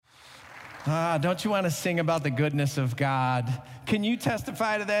Don't you want to sing about the goodness of God? Can you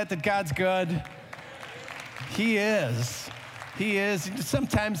testify to that God's good? He is. He is.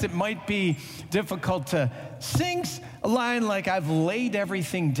 Sometimes it might be difficult to sing a line like, I've laid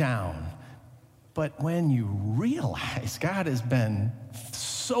everything down. But when you realize God has been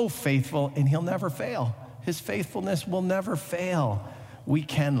so faithful and he'll never fail, his faithfulness will never fail, we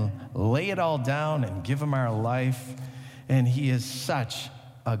can lay it all down and give him our life. And he is such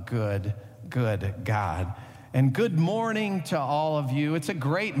a good God. And good morning to all of you. It's a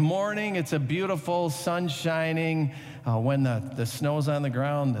great morning. It's a beautiful sun shining. When the snow's on the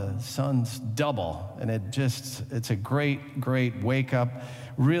ground, the sun's double. And it's a great wake up.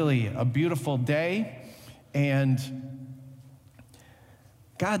 Really a beautiful day. And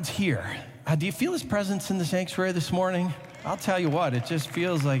God's here. Do you feel his presence in the sanctuary this morning? I'll tell you what, it just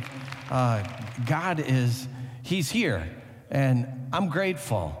feels like he's here. And I'm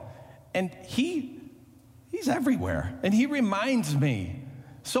grateful. And he's everywhere. And he reminds me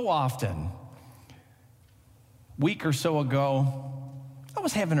so often. A week or so ago, I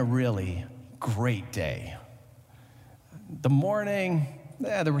was having a really great day. The morning,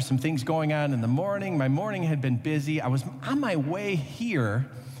 there were some things going on in the morning. My morning had been busy. I was on my way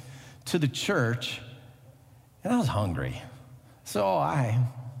here to the church, and I was hungry. So I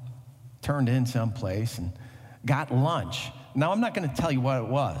turned in someplace and got lunch. Now, I'm not going to tell you what it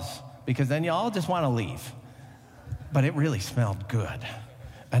was, because then you all just want to leave. But it really smelled good.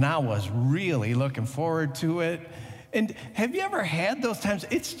 And I was really looking forward to it. And have you ever had those times?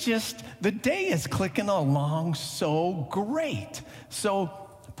 It's just, the day is clicking along so great. So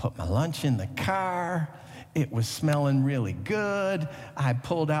I put my lunch in the car. It was smelling really good. I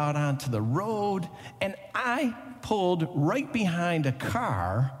pulled out onto the road, and I pulled right behind a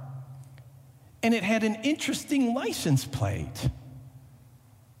car, and it had an interesting license plate.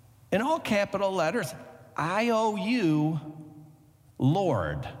 In all capital letters, I owe you,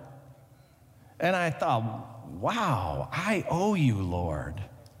 Lord. And I thought, wow, I owe you, Lord.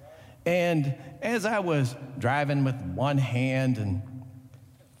 And as I was driving with one hand and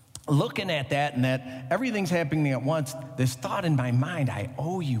looking at that and that everything's happening at once, this thought in my mind, I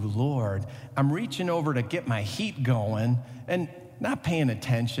owe you, Lord. I'm reaching over to get my heat going and not paying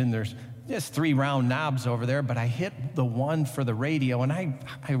attention. There's just 3 round knobs over there, but I hit the one for the radio, and I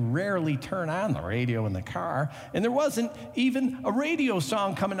rarely turn on the radio in the car, and there wasn't even a radio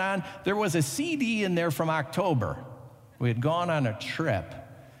song coming on. There was a CD in there from October. We had gone on a trip,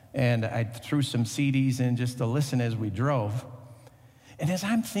 and I threw some CDs in just to listen as we drove. And as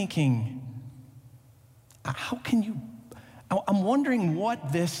I'm thinking, I'm wondering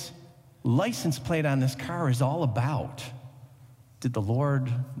what this license plate on this car is all about. Did the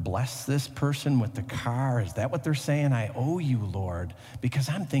Lord bless this person with the car? Is that what they're saying? I owe you, Lord. Because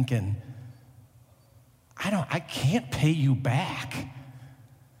I'm thinking, I can't pay you back.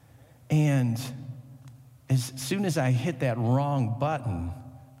 And as soon as I hit that wrong button,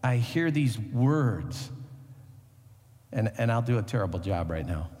 I hear these words. And I'll do a terrible job right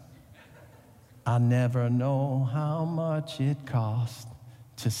now. I never know how much it cost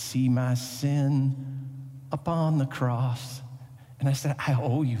to see my sin upon the cross. And I said, I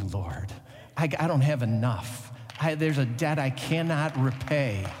owe you, Lord. I don't have enough. There's a debt I cannot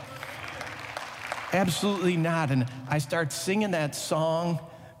repay. Absolutely not. And I start singing that song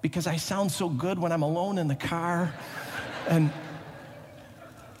because I sound so good when I'm alone in the car. And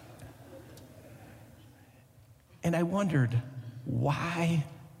I wondered, why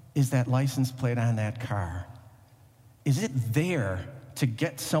is that license plate on that car? Is it there to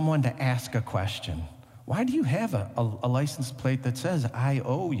get someone to ask a question? Why do you have a license plate that says, I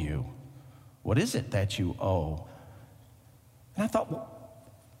owe you? What is it that you owe? And I thought, well,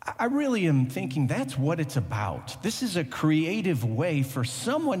 I really am thinking that's what it's about. This is a creative way for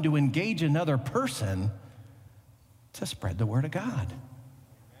someone to engage another person to spread the word of God.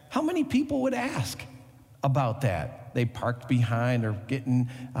 How many people would ask about that? They parked behind or getting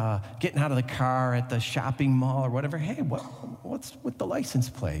out of the car at the shopping mall or whatever. Hey, what's with the license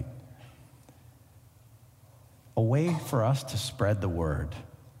plate? A way for us to spread the word.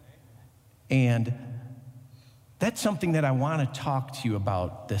 And that's something that I want to talk to you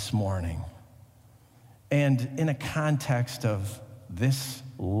about this morning. And in a context of this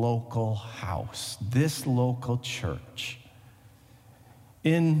local house, this local church,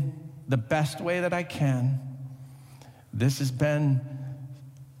 in the best way that I can, this has been,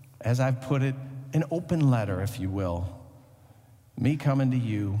 as I've put it, an open letter, if you will. Me coming to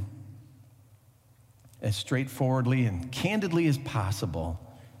you as straightforwardly and candidly as possible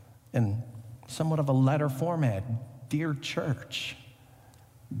in somewhat of a letter format. Dear church,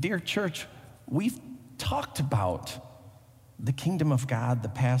 Dear church, we've talked about the kingdom of God the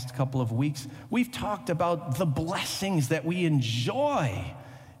past couple of weeks. We've talked about the blessings that we enjoy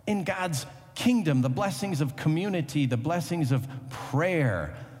in God's kingdom, the blessings of community, the blessings of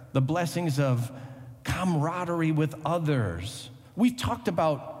prayer, the blessings of camaraderie with others. We've talked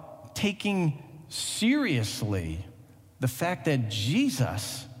about taking seriously the fact that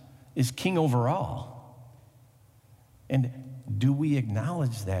Jesus is king over all. And do we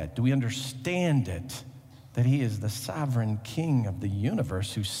acknowledge that? Do we understand it? That he is the sovereign king of the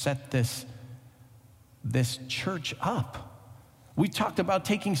universe who set this church up. We talked about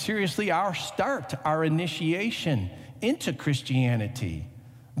taking seriously our start, our initiation into Christianity,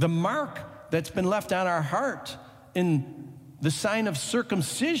 the mark that's been left on our heart in the sign of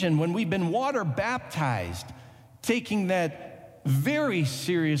circumcision when we've been water baptized, taking that very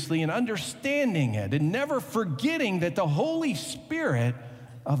seriously and understanding it and never forgetting that the Holy Spirit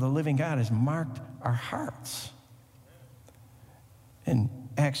of the living God has marked our hearts. In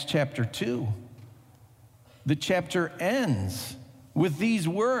Acts chapter 2, the chapter ends with these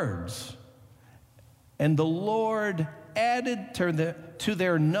words, and the Lord added to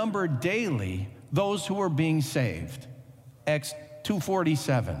their number daily those who were being saved. Acts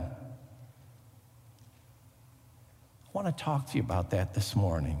 2:47. I want to talk to you about that this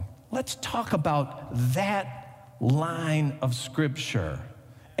morning. Let's talk about that line of Scripture.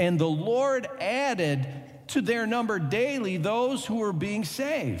 And the Lord added to their number daily those who were being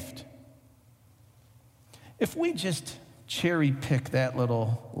saved. If we just cherry pick that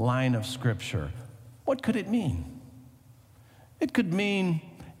little line of Scripture, what could it mean? It could mean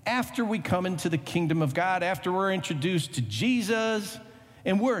after we come into the kingdom of God, after we're introduced to Jesus,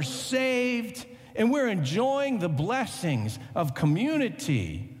 and we're saved, and we're enjoying the blessings of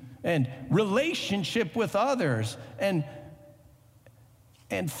community and relationship with others and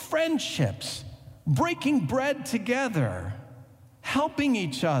friendships, breaking bread together, helping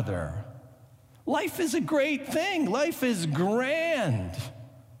each other. Life is a great thing. Life is grand.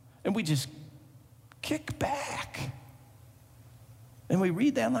 And we just kick back. And we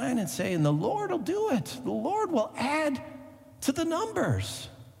read that line and say, and the Lord will do it. The Lord will add to the numbers.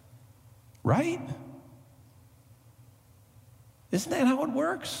 Right? Isn't that how it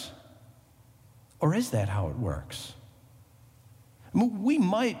works? Or is that how it works? We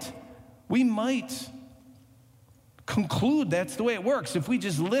might conclude that's the way it works. If we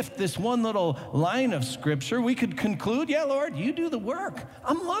just lift this one little line of Scripture, we could conclude, yeah, Lord, you do the work.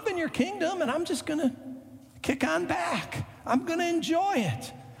 I'm loving your kingdom, and I'm just going to kick on back. I'm going to enjoy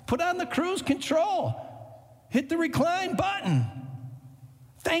it. Put on the cruise control. Hit the recline button.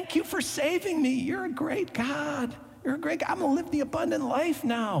 Thank you for saving me. You're a great God. You're a great God. I'm going to live the abundant life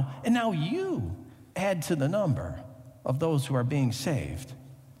now. And now you add to the number of those who are being saved.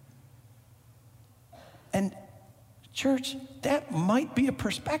 And church, that might be a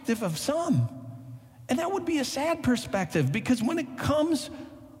perspective of some. And that would be a sad perspective, because when it comes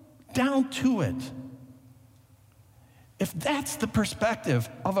down to it, if that's the perspective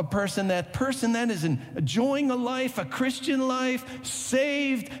of a person, that person then is enjoying a life, a Christian life,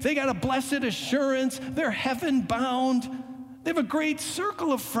 saved, they got a blessed assurance, they're heaven bound, they have a great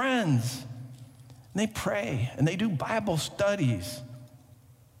circle of friends, and they pray, and they do Bible studies,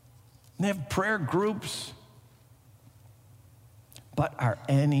 and they have prayer groups. But are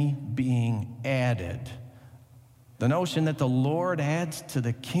any being added? The notion that the Lord adds to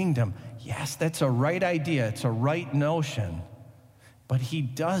the kingdom, yes, that's a right idea. It's a right notion. But he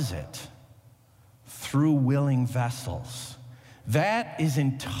does it through willing vessels. That is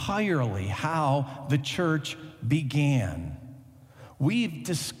entirely how the church began. We've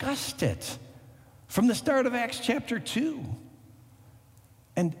discussed it from the start of Acts chapter 2.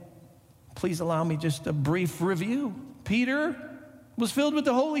 And please allow me just a brief review. Peter was filled with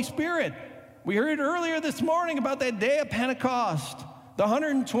the Holy Spirit. We heard earlier this morning about that day of Pentecost. The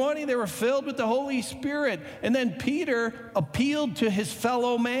 120, they were filled with the Holy Spirit. And then Peter appealed to his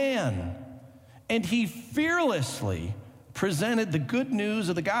fellow man. And he fearlessly presented the good news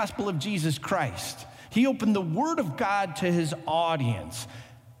of the gospel of Jesus Christ. He opened the Word of God to his audience.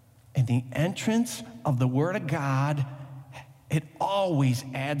 And the entrance of the Word of God, it always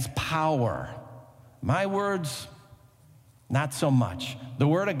adds power. My words, not so much. The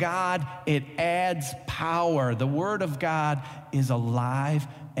Word of God, it adds power. The Word of God is alive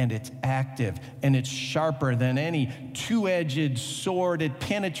and it's active and it's sharper than any two-edged sword. It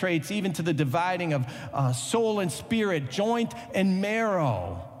penetrates even to the dividing of soul and spirit, joint and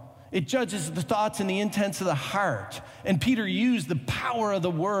marrow. It judges the thoughts and the intents of the heart. And Peter used the power of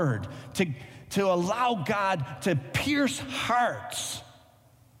the Word to allow God to pierce hearts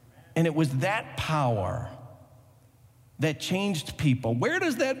And it was that power that changed people. Where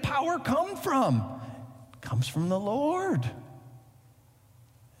does that power come from? It comes from the Lord.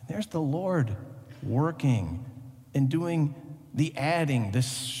 And there's the Lord working and doing the adding, the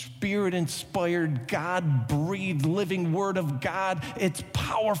Spirit-inspired, God-breathed living Word of God. It's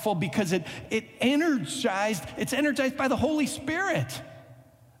powerful because it's energized by the Holy Spirit.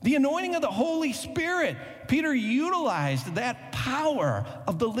 The anointing of the Holy Spirit. Peter utilized that power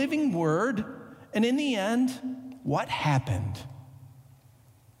of the living Word, and in the end, what happened?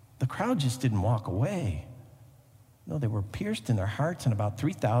 The crowd just didn't walk away. No, they were pierced in their hearts, and about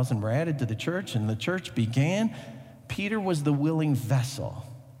 3,000 were added to the church, and the church began. Peter was the willing vessel,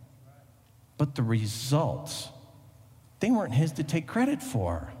 but the results, they weren't his to take credit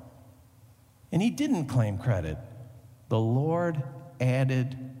for. And he didn't claim credit. The Lord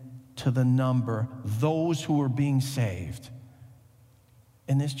added to the number those who were being saved.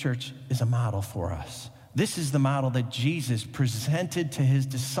 And this church is a model for us. This is the model that Jesus presented to his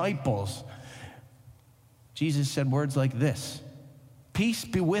disciples. Jesus said words like this: "Peace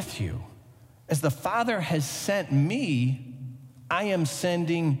be with you. As the Father has sent me, I am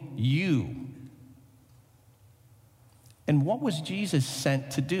sending you." And what was Jesus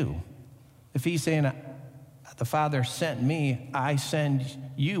sent to do? If he's saying, the Father sent me, I send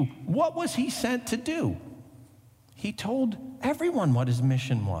you, what was he sent to do? He told everyone what his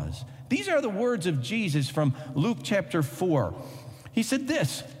mission was. These are the words of Jesus from Luke chapter 4. He said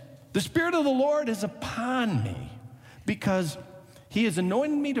this: "The Spirit of the Lord is upon me, because he has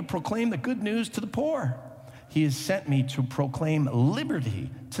anointed me to proclaim the good news to the poor. He has sent me to proclaim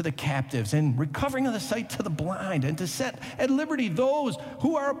liberty to the captives and recovering of the sight to the blind, and to set at liberty those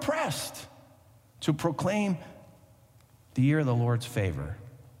who are oppressed, to proclaim the year of the Lord's favor."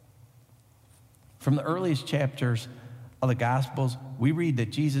 From the earliest chapters of the Gospels, we read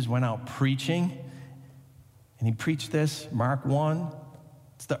that Jesus went out preaching, and he preached this, Mark 1.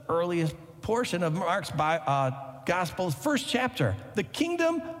 It's the earliest portion of Mark's Gospel's first chapter. "The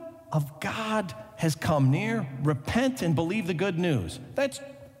kingdom of God has come near. Repent and believe the good news." That's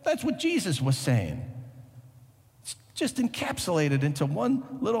what Jesus was saying. It's just encapsulated into one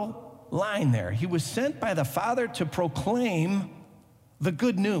little line there. He was sent by the Father to proclaim the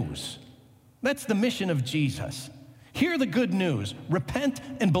good news. That's the mission of Jesus. Hear the good news. Repent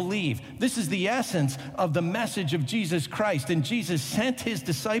and believe. This is the essence of the message of Jesus Christ, and Jesus sent his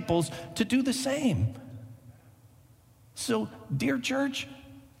disciples to do the same. So, dear church,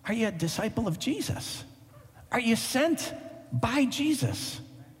 are you a disciple of Jesus? Are you sent by Jesus?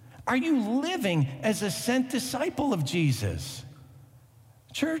 Are you living as a sent disciple of Jesus?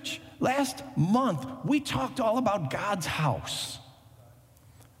 Church, last month, we talked all about God's house.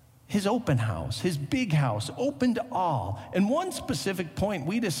 His open house, his big house, open to all. And one specific point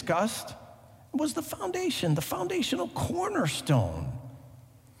we discussed was the foundation, the foundational cornerstone.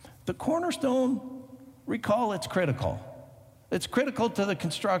 The cornerstone, recall, it's critical. It's critical to the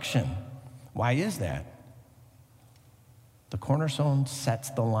construction. Why is that? The cornerstone sets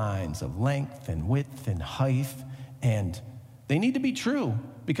the lines of length and width and height, and they need to be true,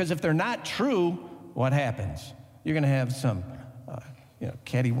 because if they're not true, what happens? You're going to have some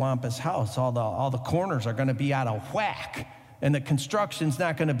cattywampus house. All the corners are going to be out of whack, and the construction's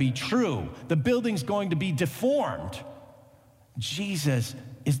not going to be true. The building's going to be deformed. Jesus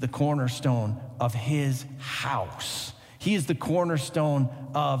is the cornerstone of his house. He is the cornerstone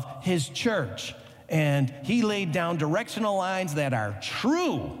of his church, and he laid down directional lines that are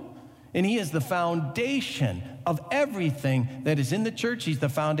true, and he is the foundation of everything that is in the church. He's the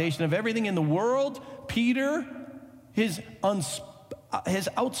foundation of everything in the world. Peter, his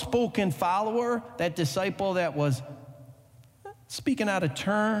outspoken follower, that disciple that was speaking out of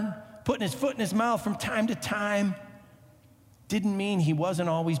turn, putting his foot in his mouth from time to time, didn't mean he wasn't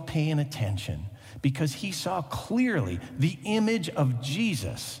always paying attention, because he saw clearly the image of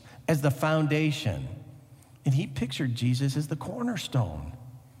Jesus as the foundation, and he pictured Jesus as the cornerstone.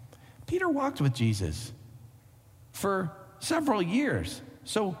 Peter walked with Jesus for several years,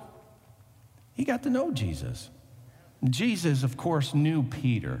 so he got to know Jesus. Jesus, of course, knew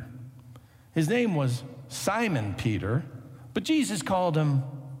Peter. His name was Simon Peter, but Jesus called him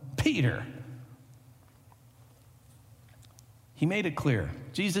Peter. He made it clear.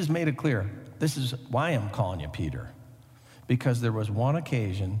 Jesus made it clear. This is why I'm calling you Peter. Because there was one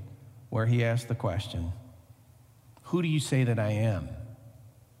occasion where he asked the question, "Who do you say that I am?"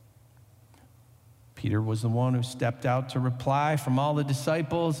 Peter was the one who stepped out to reply from all the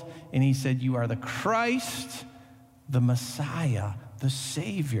disciples, and he said, "You are the Christ, the Messiah, the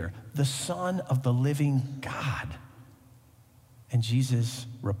Savior, the Son of the living God." And Jesus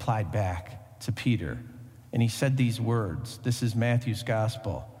replied back to Peter, and he said these words. This is Matthew's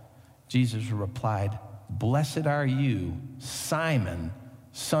gospel. Jesus replied, "Blessed are you, Simon,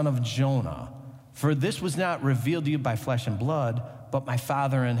 son of Jonah, for this was not revealed to you by flesh and blood, but my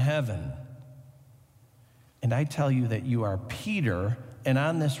Father in heaven. And I tell you that you are Peter, and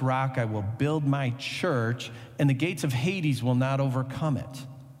on this rock I will build my church, and the gates of Hades will not overcome it.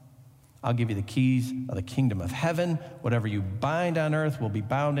 I'll give you the keys of the kingdom of heaven. Whatever you bind on earth will be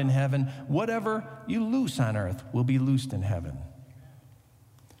bound in heaven. Whatever you loose on earth will be loosed in heaven."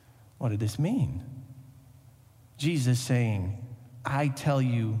 What did this mean? Jesus saying, I tell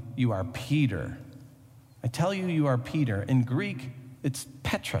you, you are Peter. I tell you, you are Peter. In Greek, it's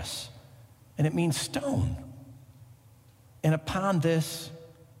Petros, and it means stone. And upon this,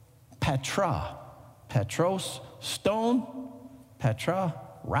 Petra, Petros, stone, Petra,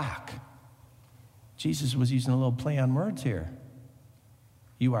 rock. Jesus was using a little play on words here.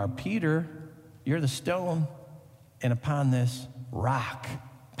 You are Peter, you're the stone, and upon this rock,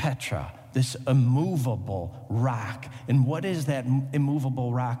 Petra, this immovable rock. And what is that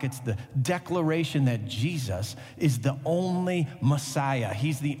immovable rock? It's the declaration that Jesus is the only Messiah.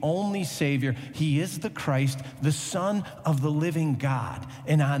 He's the only Savior. He is the Christ, the Son of the living God.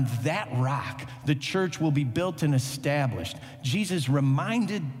 And on that rock, the church will be built and established. Jesus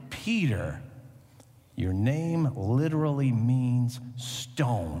reminded Peter, your name literally means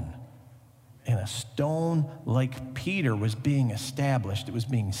stone. And a stone like Peter was being established. It was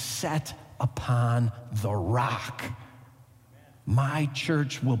being set upon the rock. My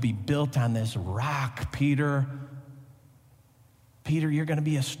church will be built on this rock, Peter. Peter, you're going to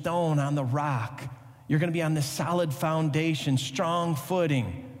be a stone on the rock. You're going to be on this solid foundation, strong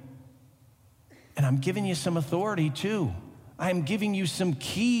footing. And I'm giving you some authority too. I'm giving you some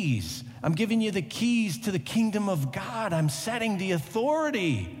keys. I'm giving you the keys to the kingdom of God. I'm setting the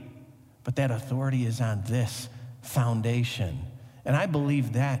authority. But that authority is on this foundation. And I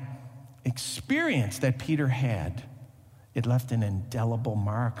believe that experience that Peter had, it left an indelible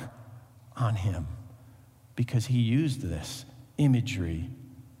mark on him because he used this imagery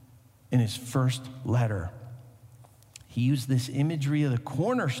in his first letter. He used this imagery of the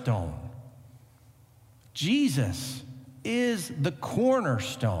cornerstone. Jesus is the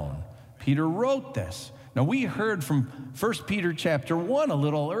cornerstone. Peter wrote this. Now, we heard from 1 Peter chapter 1 a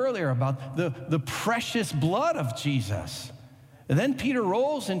little earlier about the precious blood of Jesus. And then Peter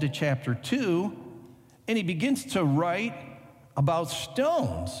rolls into chapter 2, and he begins to write about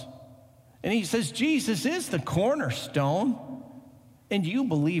stones. And he says, Jesus is the cornerstone, and you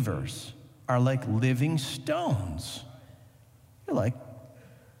believers are like living stones. You're like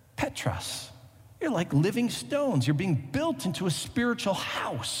Petros. You're like living stones. You're being built into a spiritual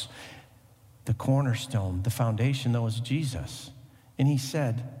house. The cornerstone, the foundation, though, is Jesus. And he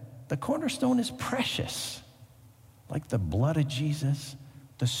said, the cornerstone is precious, like the blood of Jesus,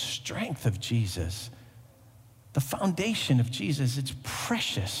 the strength of Jesus, the foundation of Jesus. It's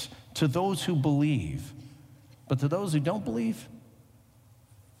precious to those who believe. But to those who don't believe,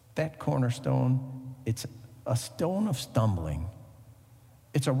 that cornerstone, it's a stone of stumbling.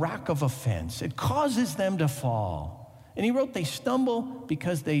 It's a rock of offense. It causes them to fall. And he wrote, they stumble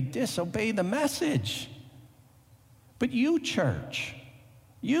because they disobey the message. But you, church,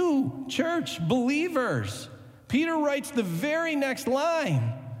 believers, Peter writes the very next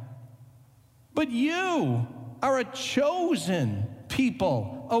line, but you are a chosen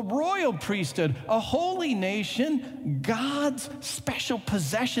people, a royal priesthood, a holy nation, God's special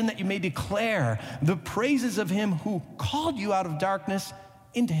possession, that you may declare the praises of him who called you out of darkness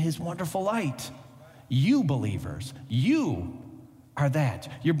into his wonderful light. You believers, you are that.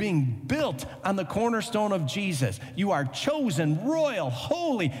 You're being built on the cornerstone of Jesus. You are chosen, royal,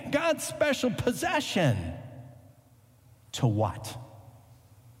 holy, God's special possession. To what?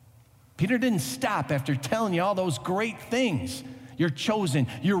 Peter didn't stop after telling you all those great things. You're chosen,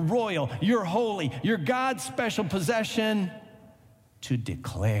 you're royal, you're holy, you're God's special possession. To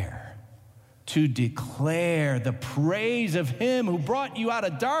declare the praise of him who brought you out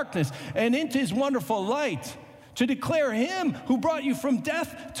of darkness and into his wonderful light. To declare him who brought you from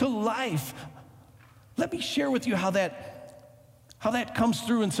death to life. Let me share with you how that comes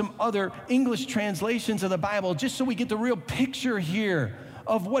through in some other English translations of the Bible, just so we get the real picture here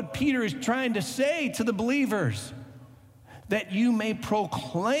of what Peter is trying to say to the believers. That you may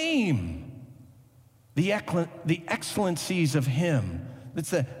proclaim the excellencies of him.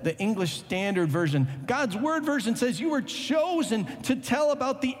 That's the English Standard Version. God's Word version says you were chosen to tell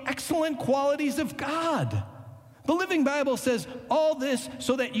about the excellent qualities of God. The Living Bible says all this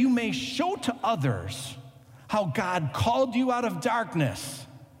so that you may show to others how God called you out of darkness.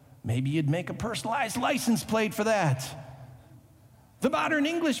 Maybe you'd make a personalized license plate for that. The Modern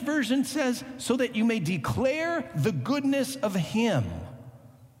English Version says, so that you may declare the goodness of him.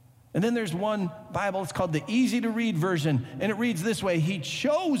 And then there's one Bible, it's called the Easy to Read version, and it reads this way: he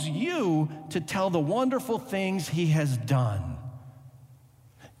chose you to tell the wonderful things he has done.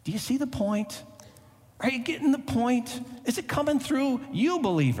 Do you see the point? Are you getting the point? Is it coming through? You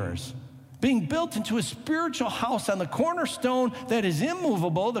believers, being built into a spiritual house on the cornerstone that is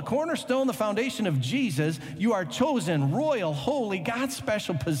immovable, the cornerstone, the foundation of Jesus. You are chosen, royal, holy, God's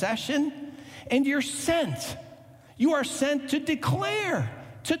special possession, and you're sent. You are sent to declare,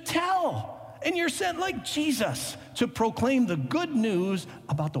 to tell, and you're sent like Jesus to proclaim the good news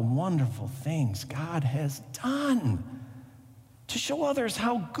about the wonderful things God has done, to show others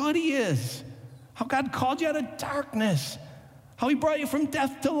how good he is, how God called you out of darkness, how he brought you from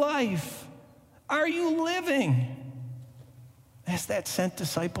death to life. Are you living as that sent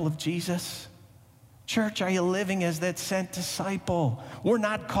disciple of Jesus? Church, are you living as that sent disciple? We're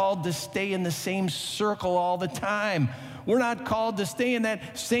not called to stay in the same circle all the time. We're not called to stay in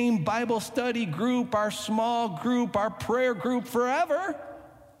that same Bible study group, our small group, our prayer group forever.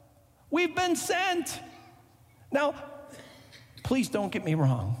 We've been sent. Now, please don't get me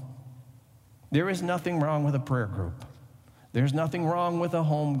wrong. There is nothing wrong with a prayer group. There's nothing wrong with a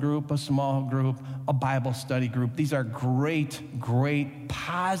home group, a small group, a Bible study group. These are great, great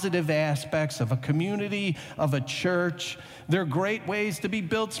positive aspects of a community, of a church. They're great ways to be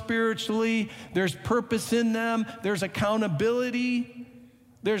built spiritually. There's purpose in them. There's accountability.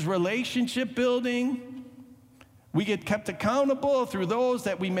 There's relationship building. We get kept accountable through those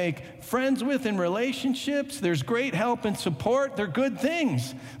that we make friends with in relationships. There's great help and support. They're good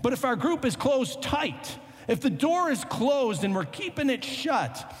things. But if our group is closed tight, if the door is closed and we're keeping it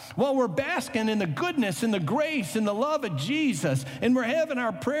shut while we're basking in the goodness and the grace and the love of Jesus, and we're having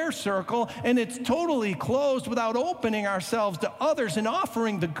our prayer circle and it's totally closed without opening ourselves to others and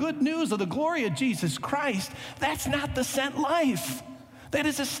offering the good news of the glory of Jesus Christ, that's not the sent life. That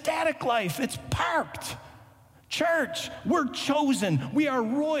is a static life. It's parked. Church, we're chosen. We are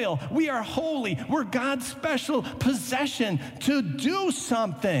royal. We are holy. We're God's special possession to do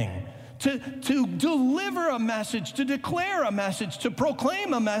something. To deliver a message, to declare a message, to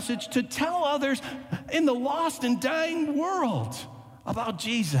proclaim a message, to tell others in the lost and dying world about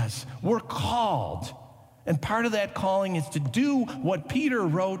Jesus. We're called. And part of that calling is to do what Peter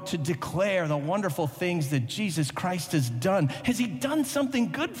wrote, to declare the wonderful things that Jesus Christ has done. Has he done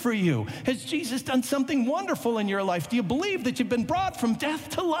something good for you? Has Jesus done something wonderful in your life? Do you believe that you've been brought from death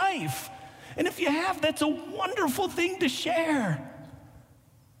to life? And if you have, that's a wonderful thing to share.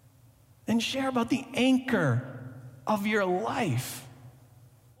 And share about the anchor of your life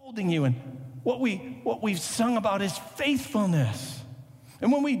holding you. And what we've sung about is faithfulness. And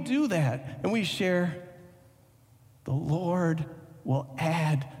when we do that and we share, the Lord will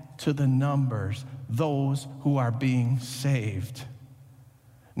add to the numbers those who are being saved.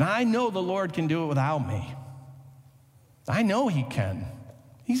 Now, I know the Lord can do it without me. I know he can.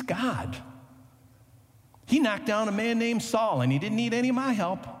 He's God. He knocked down a man named Saul, and he didn't need any of my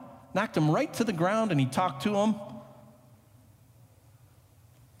help. Knocked him right to the ground, and he talked to him.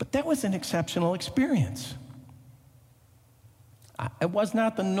 But that was an exceptional experience. It was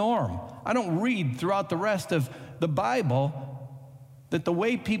not the norm. I don't read throughout the rest of the Bible that the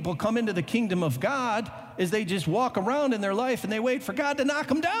way people come into the kingdom of God is they just walk around in their life and they wait for God to knock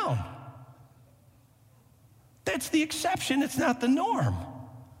them down. That's the exception. It's not the norm.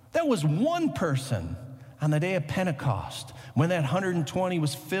 That was one person on the day of Pentecost, when that 120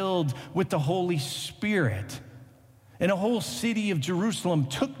 was filled with the Holy Spirit, and a whole city of Jerusalem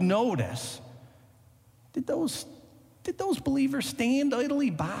took notice. Did those believers stand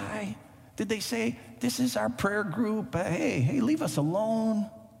idly by? Did they say, this is our prayer group, hey, leave us alone?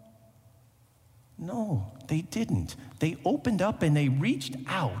 No, they didn't. They opened up and they reached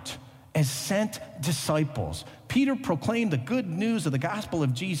out as sent disciples. Peter proclaimed the good news of the gospel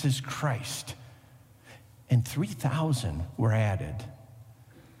of Jesus Christ. And 3,000 were added.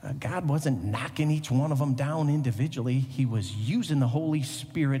 God wasn't knocking each one of them down individually. He was using the Holy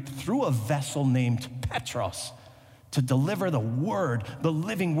Spirit through a vessel named Petros to deliver the word, the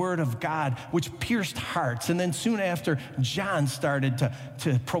living word of God, which pierced hearts. And then soon after, John started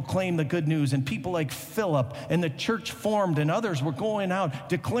to proclaim the good news, and people like Philip, and the church formed, and others were going out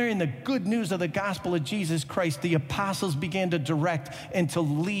declaring the good news of the gospel of Jesus Christ. The apostles began to direct and to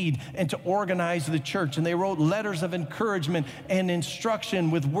lead and to organize the church, and they wrote letters of encouragement and instruction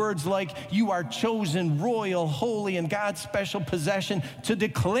with words like, "You are chosen, royal, holy, and God's special possession to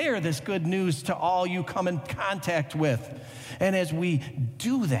declare this good news to all you come in contact with." And as we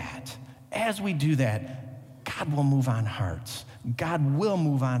do that, God will move on hearts. God will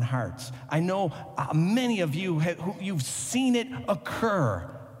move on hearts. I know many of you, you've seen it occur.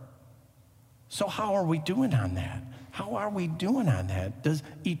 So how are we doing on that? How are we doing on that? Does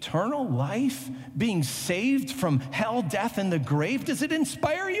eternal life, being saved from hell, death, and the grave, does it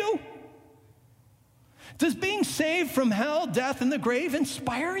inspire you? Does being saved from hell, death, and the grave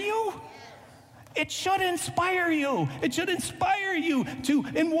inspire you? It should inspire you. It should inspire you to,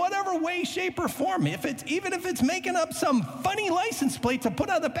 in whatever way, shape, or form, even if it's making up some funny license plate to put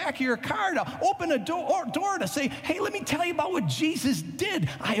on the back of your car to open a door to say, "Hey, let me tell you about what Jesus did.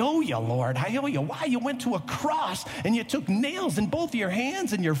 I owe you, Lord. I owe you. Why? You went to a cross and you took nails in both your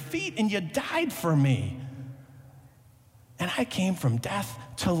hands and your feet and you died for me. And I came from death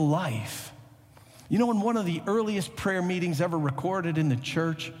to life." You know, in one of the earliest prayer meetings ever recorded in the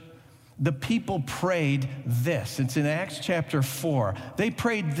church, the people prayed this. It's in Acts chapter 4. They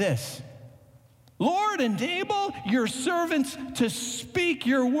prayed this: "Lord, enable your servants to speak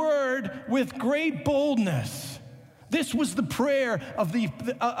your word with great boldness." This was the prayer of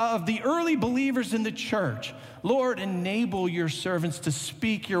the early believers in the church. Lord, enable your servants to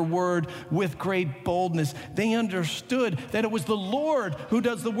speak your word with great boldness. They understood that it was the Lord who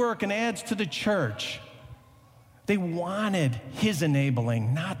does the work and adds to the church. They wanted his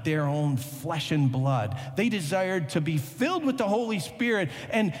enabling, not their own flesh and blood. They desired to be filled with the Holy Spirit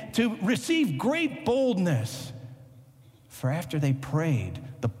and to receive great boldness. For after they prayed,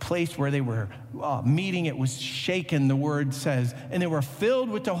 the place where they were meeting, it was shaken, the word says, and they were filled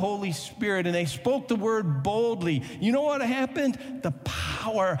with the Holy Spirit, and they spoke the word boldly. You know what happened? The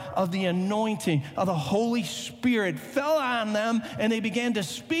power of the anointing of the Holy Spirit fell on them, and they began to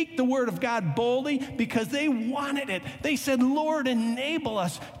speak the word of God boldly because they wanted it. They said, "Lord, enable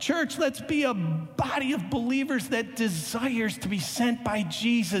us. Church, let's be a body of believers that desires to be sent by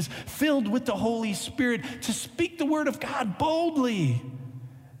Jesus, filled with the Holy Spirit, to speak the word of God boldly."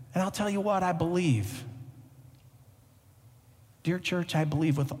 And I'll tell you what, I believe. Dear church, I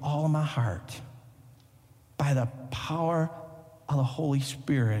believe with all of my heart, by the power of the Holy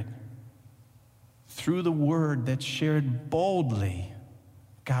Spirit, through the word that's shared boldly,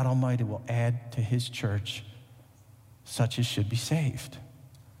 God Almighty will add to his church such as should be saved.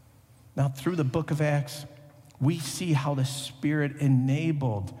 Now, through the book of Acts, we see how the Spirit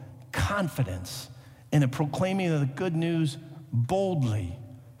enabled confidence in the proclaiming of the good news boldly,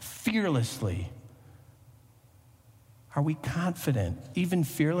 fearlessly. Are we confident, even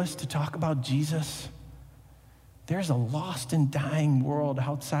fearless, to talk about Jesus? There's a lost and dying world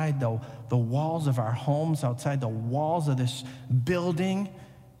outside the walls of our homes, outside the walls of this building.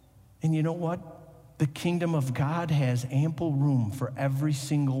 And you know what? The kingdom of God has ample room for every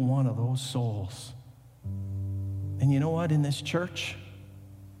single one of those souls. And you know what? In this church,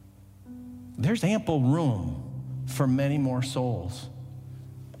 there's ample room for many more souls.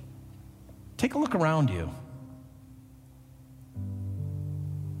 Take a look around you.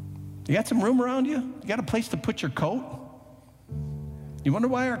 You got some room around you? You got a place to put your coat? You wonder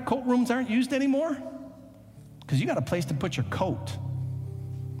why our coat rooms aren't used anymore? Because you got a place to put your coat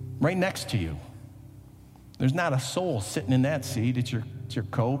right next to you. There's not a soul sitting in that seat. It's your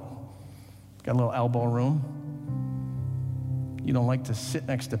coat. Got a little elbow room. You don't like to sit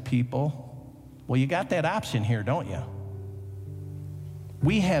next to people. Well, you got that option here, don't you?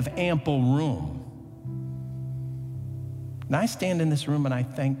 We have ample room. And I stand in this room and I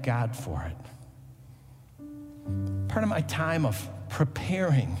thank God for it. Part of my time of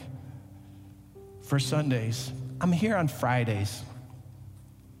preparing for Sundays, I'm here on Fridays.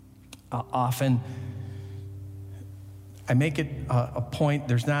 Often, I make it a point,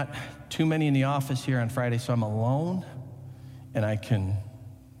 there's not too many in the office here on Friday, so I'm alone, and I can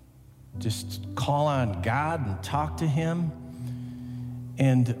just call on God and talk to him.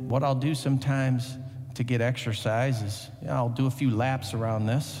 And what I'll do sometimes to get exercise is, I'll do a few laps around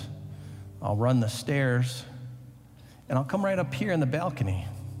this. I'll run the stairs, and I'll come right up here in the balcony.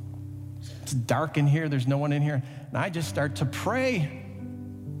 It's dark in here. There's no one in here. And I just start to pray.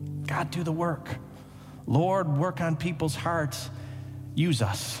 God, do the work. Lord, work on people's hearts. Use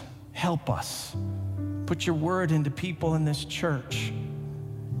us. Help us. Put your word into people in this church.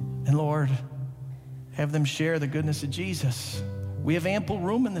 And Lord, have them share the goodness of Jesus. We have ample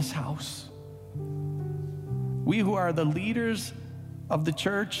room in this house. We who are the leaders of the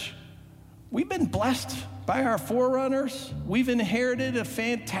church, we've been blessed by our forerunners. We've inherited a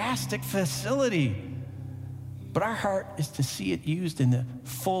fantastic facility. But our heart is to see it used in the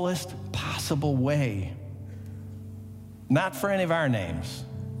fullest possible way. Not for any of our names,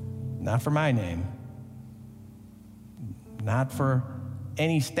 not for my name, not for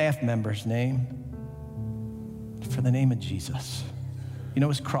any staff member's name, for the name of Jesus. You know,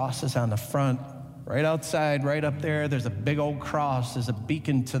 his cross is on the front, right outside, right up there. There's a big old cross as a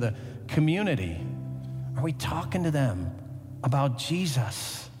beacon to the community. Are we talking to them about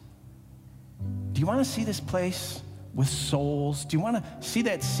Jesus? Do you want to see this place with souls? Do you want to see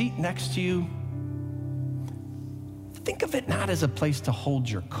that seat next to you? Think of it not as a place to hold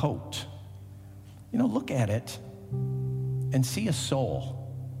your coat. You know, look at it and see a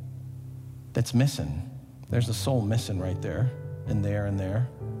soul that's missing. There's a soul missing right there, and there, and there.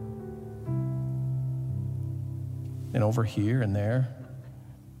 And over here and there.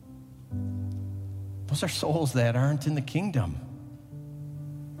 Those are souls that aren't in the kingdom.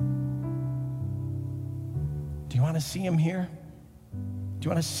 Do you want to see them here? Do you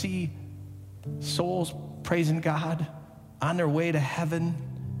want to see souls praising God on their way to heaven?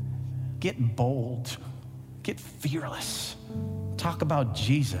 Get bold. Get fearless. Talk about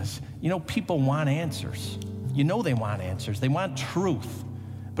Jesus. You know, people want answers. You know they want answers. They want truth.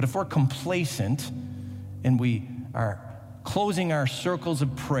 But if we're complacent and we are closing our circles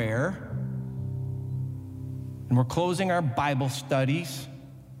of prayer and we're closing our Bible studies,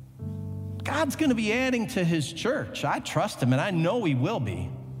 God's going to be adding to his church. I trust him, and I know he will be.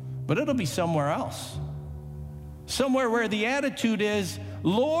 But it'll be somewhere else. Somewhere where the attitude is,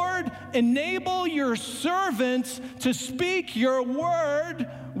 Lord, enable your servants to speak your word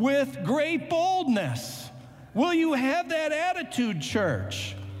with great boldness. Will you have that attitude,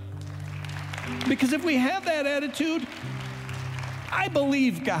 church? Because if we have that attitude, I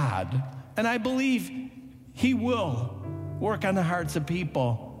believe God, and I believe he will work on the hearts of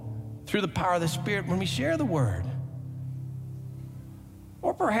people through the power of the Spirit when we share the word.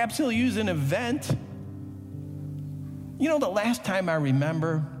 Or perhaps he'll use an event. You know, the last time I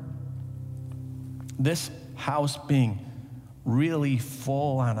remember this house being really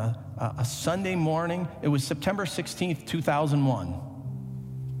full on a Sunday morning, it was September 16th, 2001.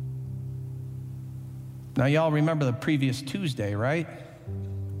 Now, y'all remember the previous Tuesday, right?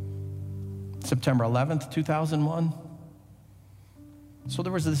 September 11th, 2001. So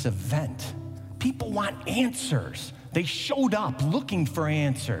there was this event. People want answers. They showed up looking for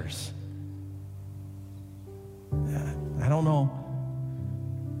answers. I don't know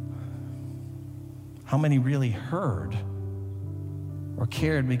how many really heard or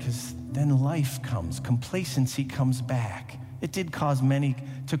cared, because then life comes, complacency comes back. It did cause many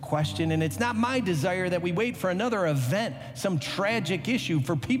to question, and it's not my desire that we wait for another event, some tragic issue,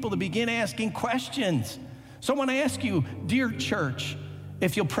 for people to begin asking questions. So I want to ask you, dear church,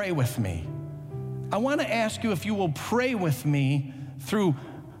 if you'll pray with me. I want to ask you if you will pray with me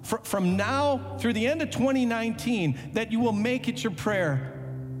from now through the end of 2019, that you will make it your prayer.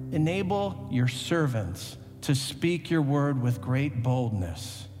 Enable your servants to speak your word with great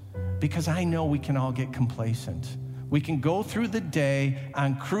boldness, because I know we can all get complacent. We can go through the day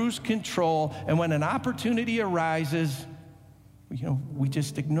on cruise control, and when an opportunity arises, we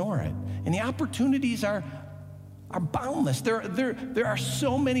just ignore it. And the opportunities are boundless. There are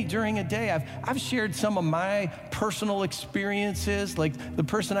so many during a day. I've shared some of my personal experiences, like the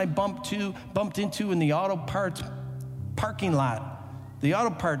person I bumped into in the auto parts parking lot, the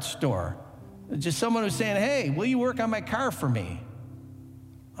auto parts store. Just someone who's saying, hey, will you work on my car for me?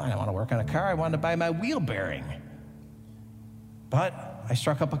 I don't want to work on a car. I wanted to buy my wheel bearing. But I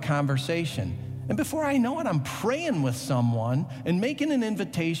struck up a conversation. And before I know it, I'm praying with someone and making an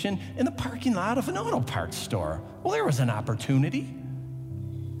invitation in the parking lot of an auto parts store. Well, there was an opportunity.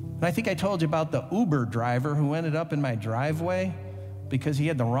 And I think I told you about the Uber driver who ended up in my driveway because he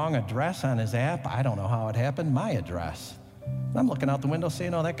had the wrong address on his app. I don't know how it happened, my address. And I'm looking out the window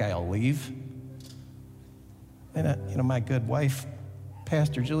saying, oh, that guy will leave. And my good wife,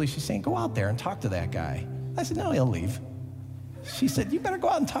 Pastor Julie, she's saying, go out there and talk to that guy. I said, no, he'll leave. She said, you better go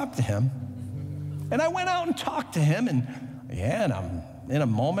out and talk to him. And I went out and talked to him, and I'm in a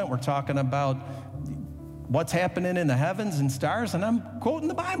moment, we're talking about what's happening in the heavens and stars, and I'm quoting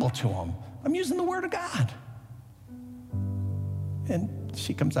the Bible to him. I'm using the Word of God. And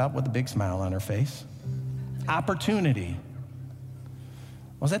she comes out with a big smile on her face. Opportunity.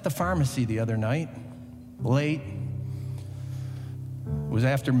 I was at the pharmacy the other night, late. It was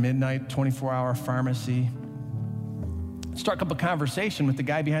after midnight, 24-hour pharmacy. Struck up a conversation with the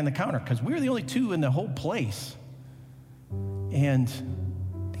guy behind the counter because we were the only two in the whole place. And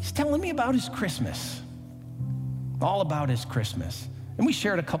he's telling me about his Christmas, all about his Christmas. And we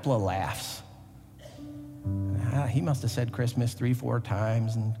shared a couple of laughs. He must have said Christmas 3-4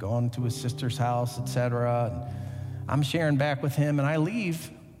 times and gone to his sister's house, etc. And I'm sharing back with him, and I leave.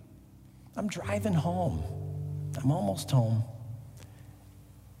 I'm driving home. I'm almost home.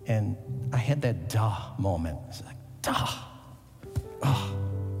 And I had that duh moment. It's like, duh. Oh.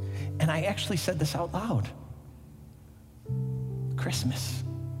 And I actually said this out loud. Christmas.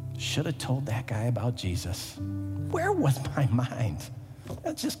 Should have told that guy about Jesus. Where was my mind?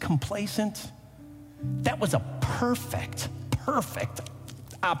 That's just complacent. That was a perfect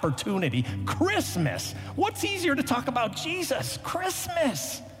opportunity. Christmas. What's easier to talk about Jesus?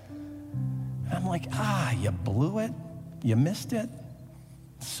 Christmas. And I'm like, you blew it. You missed it.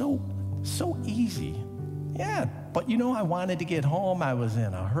 So easy. Yeah, but I wanted to get home. I was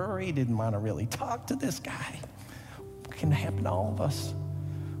in a hurry, didn't want to really talk to this guy. It can happen to all of us.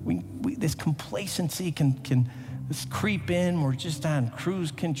 This complacency can creep in. We're just on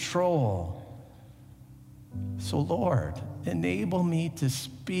cruise control. So Lord, enable me to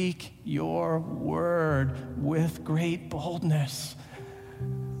speak your word with great boldness.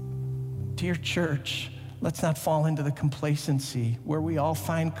 Dear church, let's not fall into the complacency where we all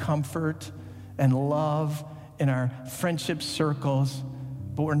find comfort and love in our friendship circles,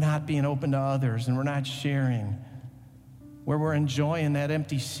 but we're not being open to others and we're not sharing, where we're enjoying that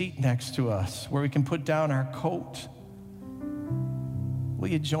empty seat next to us, where we can put down our coat. Will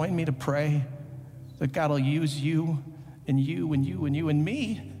you join me to pray that God will use you and you and you and you and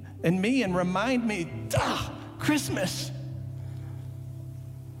me and remind me, Christmas.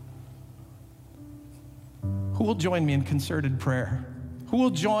 Who will join me in concerted prayer? Who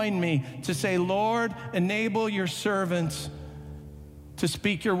will join me to say, Lord, enable your servants to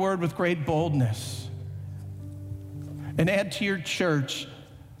speak your word with great boldness and add to your church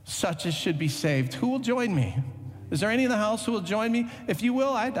such as should be saved? Who will join me? Is there any in the house who will join me? If you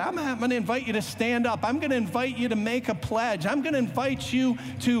will, I'm going to invite you to stand up. I'm going to invite you to make a pledge. I'm going to invite you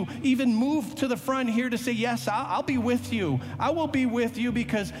to even move to the front here to say, yes, I'll be with you. I will be with you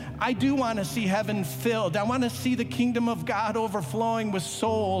because I do want to see heaven filled. I want to see the kingdom of God overflowing with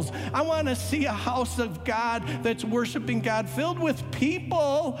souls. I want to see a house of God that's worshiping God filled with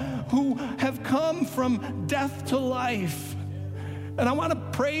people who have come from death to life. And I want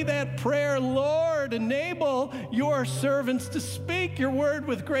to pray that prayer, Lord, enable your servants to speak your word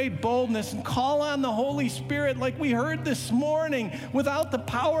with great boldness and call on the Holy Spirit like we heard this morning. Without the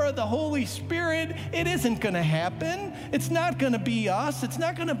power of the Holy Spirit, it isn't going to happen. It's not going to be us. It's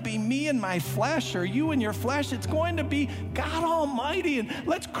not going to be me and my flesh or you and your flesh. It's going to be God Almighty. And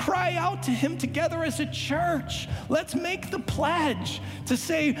let's cry out to him together as a church. Let's make the pledge to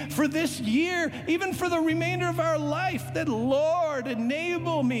say for this year, even for the remainder of our life, that Lord,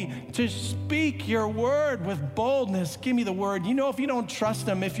 enable me to speak your word with boldness. Give me the word. If you don't trust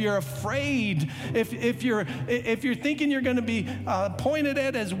him, if you're afraid, if you're thinking you're going to be pointed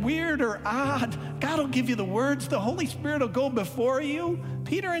at as weird or odd, God will give you the words. The Holy Spirit will go before you.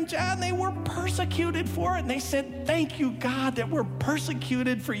 Peter and John, they were persecuted for it, and they said, thank you, God, that we're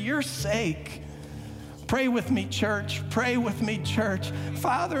persecuted for your sake. Pray with me, church. Pray with me, church.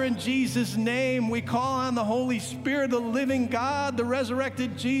 Father, in Jesus' name, we call on the Holy Spirit, the living God, the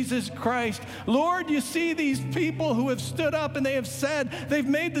resurrected Jesus Christ. Lord, you see these people who have stood up and they have said, they've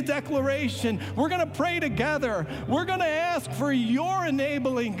made the declaration. We're going to pray together. We're going to ask for your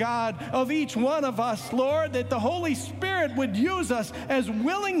enabling, God, of each one of us, Lord, that the Holy Spirit would use us as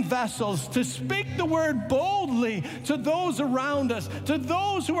willing vessels to speak the word boldly to those around us, to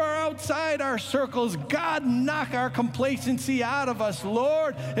those who are outside our circles. God, knock our complacency out of us,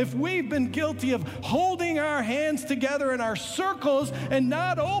 Lord. If we've been guilty of holding our hands together in our circles and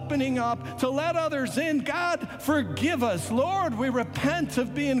not opening up to let others in, God, forgive us. Lord, we repent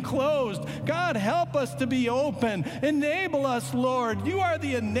of being closed. God, help us to be open. Enable us, Lord. You are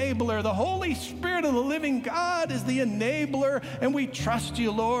the enabler. The Holy Spirit of the living God is the enabler, and we trust you,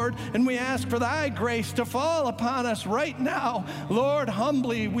 Lord, and we ask for thy grace to fall upon us right now. Lord,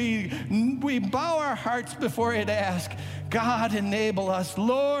 humbly, we bow our hearts hearts before I'd ask. God, enable us.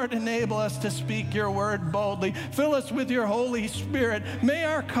 Lord, enable us to speak your word boldly. Fill us with your Holy Spirit. May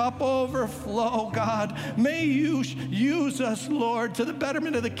our cup overflow, God. May you use us, Lord, to the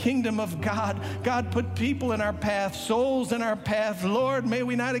betterment of the kingdom of God. God, put people in our path, souls in our path. Lord, may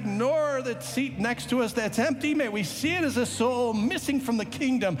we not ignore the seat next to us that's empty. May we see it as a soul missing from the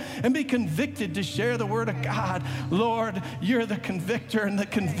kingdom and be convicted to share the word of God. Lord, you're the convictor and the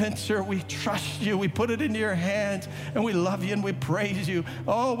convincer. We trust you. We put it into your hands, and we love you and we praise you.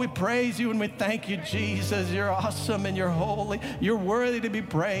 Oh, we praise you and we thank you, Jesus. You're awesome and you're holy. You're worthy to be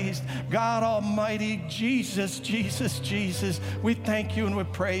praised. God Almighty, Jesus, Jesus, Jesus. We thank you and we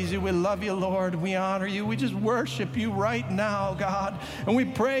praise you. We love you, Lord. We honor you. We just worship you right now, God. And we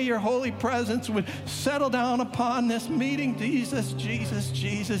pray your holy presence would settle down upon this meeting. Jesus, Jesus,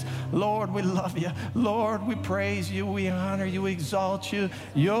 Jesus. Lord, we love you. Lord, we praise you. We honor you. We exalt you.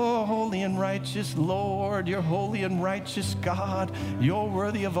 You're holy and righteous, Lord. You're holy and righteous, God. You're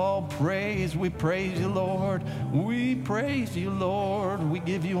worthy of all praise. We praise you, Lord. We praise you, Lord. We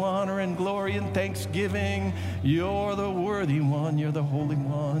give you honor and glory and thanksgiving. You're the worthy one. You're the holy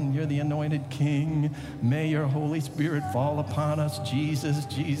one. You're the anointed King. May your Holy Spirit fall upon us. Jesus,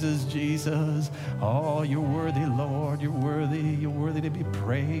 Jesus, Jesus. Oh, you're worthy, Lord. You're worthy. You're worthy to be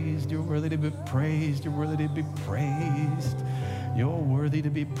praised. You're worthy to be praised. You're worthy to be praised. You're worthy to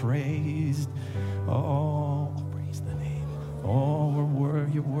be praised. Oh, praise the name. Oh,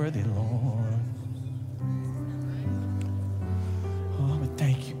 you're worthy, Lord. Oh, we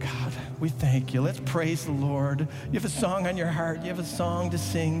thank you, God. We thank you. Let's praise the Lord. You have a song on your heart. You have a song to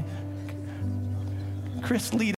sing. Chris, lead